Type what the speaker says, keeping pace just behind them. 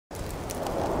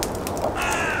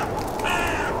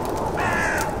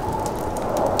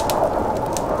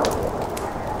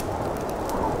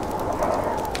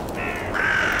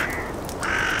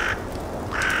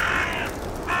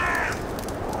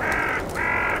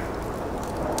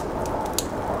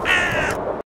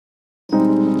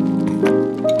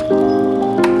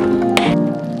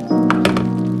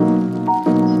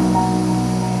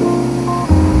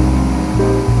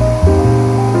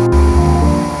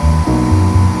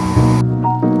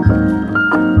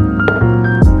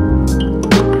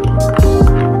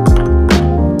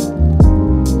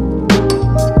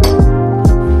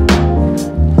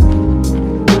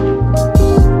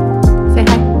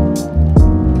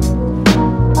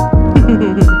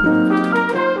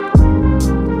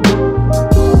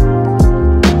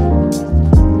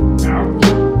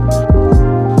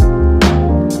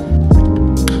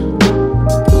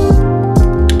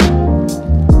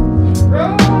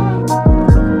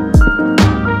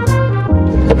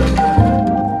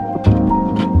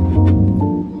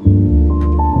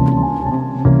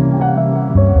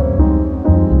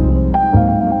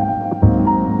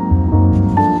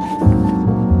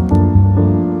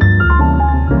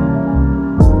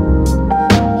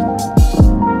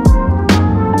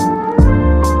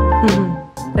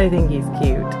I think he's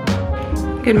cute.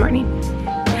 Good morning.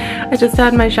 I just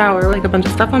had my shower, like a bunch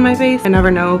of stuff on my face. I never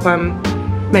know if I'm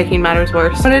making matters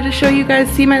worse. I wanted to show you guys,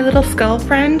 see my little skull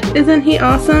friend. Isn't he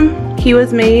awesome? He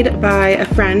was made by a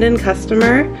friend and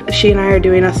customer. She and I are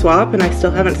doing a swap and I still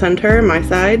haven't sent her my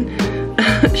side.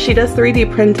 She does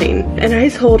 3D printing. And I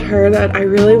told her that I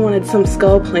really wanted some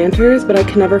skull planters, but I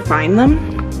can never find them.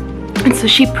 And so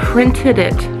she printed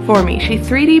it for me. She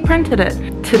 3D printed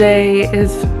it. Today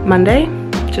is Monday.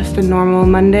 Just a normal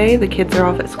Monday. The kids are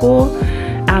off at school.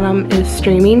 Adam is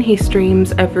streaming. He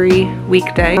streams every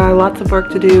weekday. Lots of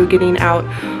work to do getting out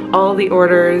all the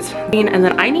orders. And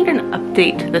then I need an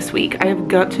update this week. I have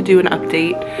got to do an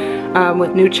update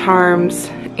with new charms,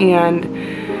 and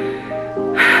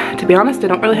to be honest, I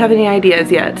don't really have any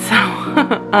ideas yet.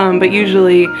 So, but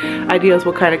usually ideas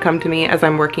will kind of come to me as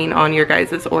I'm working on your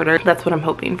guys' order. That's what I'm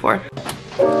hoping for.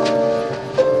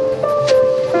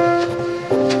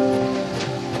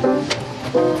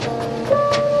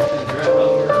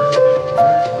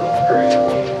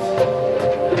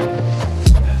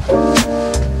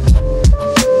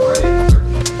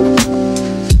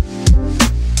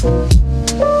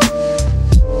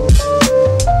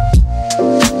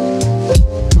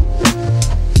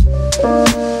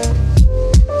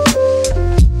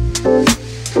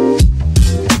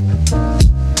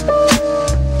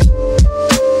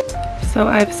 So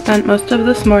I've spent most of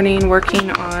this morning working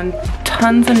on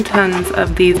tons and tons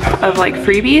of these, like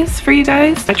freebies for you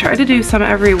guys. I try to do some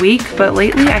every week, but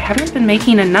lately I haven't been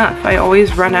making enough. I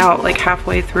always run out like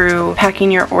halfway through packing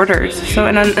your orders. So,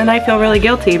 and I feel really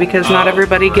guilty because not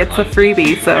everybody gets a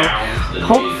freebie. So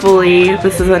hopefully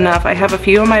this is enough. I have a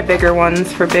few of my bigger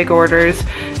ones for big orders,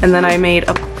 and then I made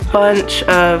a bunch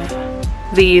of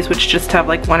these which just have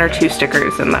like 1 or 2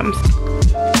 stickers in them.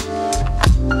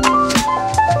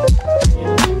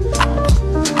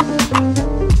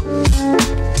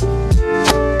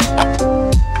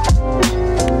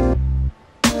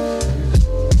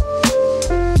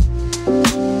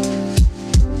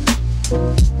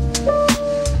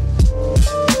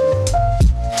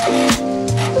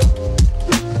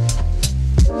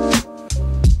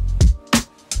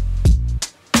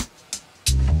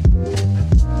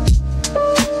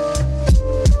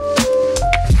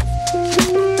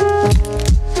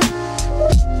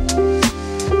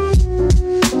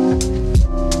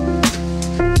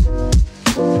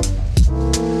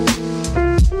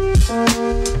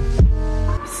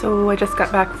 I just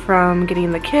got back from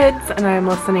getting the kids, and I'm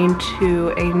listening to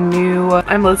a new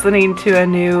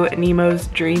Nemo's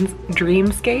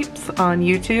Dreamscapes on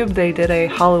YouTube. They did a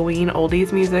Halloween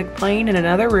oldies music playing in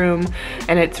another room,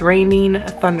 and it's raining a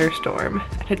thunderstorm,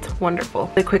 and it's wonderful.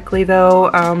 Really quickly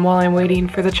though, while I'm waiting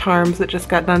for the charms that just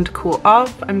got done to cool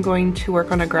off, I'm going to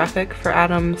work on a graphic for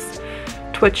Adam's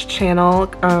Twitch channel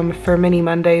for Mini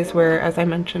Mondays, where, as I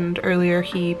mentioned earlier,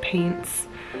 he paints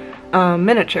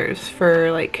miniatures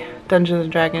for like Dungeons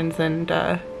and Dragons and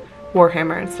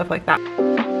Warhammer and stuff like that.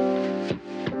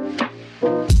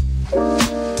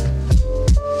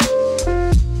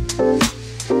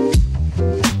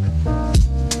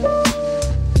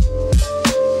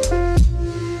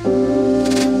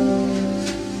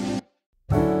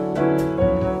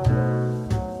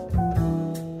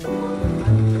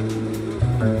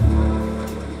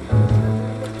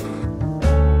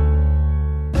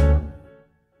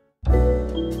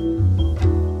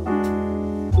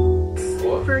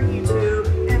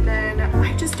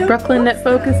 Brooklyn Knit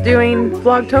Folk is doing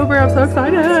Vlogtober. I'm so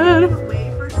excited.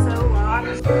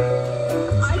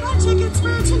 I got tickets for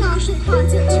a Tinashe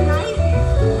concert tonight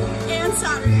and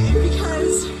Saturday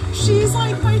because she's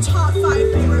like my top 5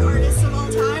 favorite artists of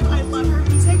all time. I love her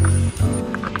music.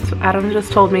 So Adam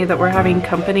just told me that we're having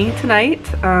company tonight.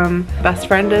 Best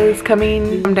friend is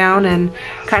coming down and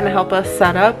kind of help us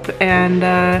set up, and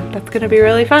that's gonna be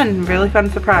really fun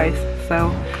surprise.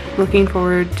 So looking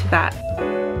forward to that.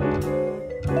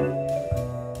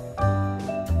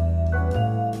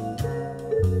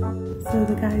 So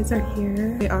the guys are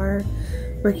here. They are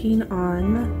working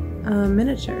on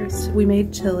miniatures. We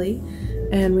made chili.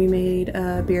 and we made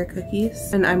beer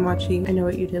cookies. And I'm watching I Know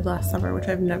What You Did Last Summer, which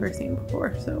I've never seen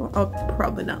before, so I'll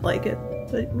probably not like it,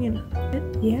 but you know.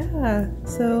 Yeah,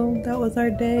 so that was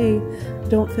our day.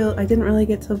 I didn't really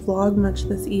get to vlog much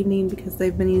this evening because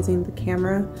they've been using the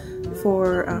camera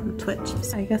for Twitch.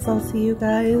 So I guess I'll see you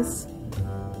guys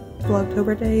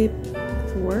Vlogtober day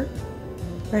 4,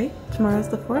 right? Tomorrow's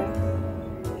the 4th?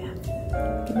 Yeah.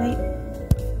 Good night.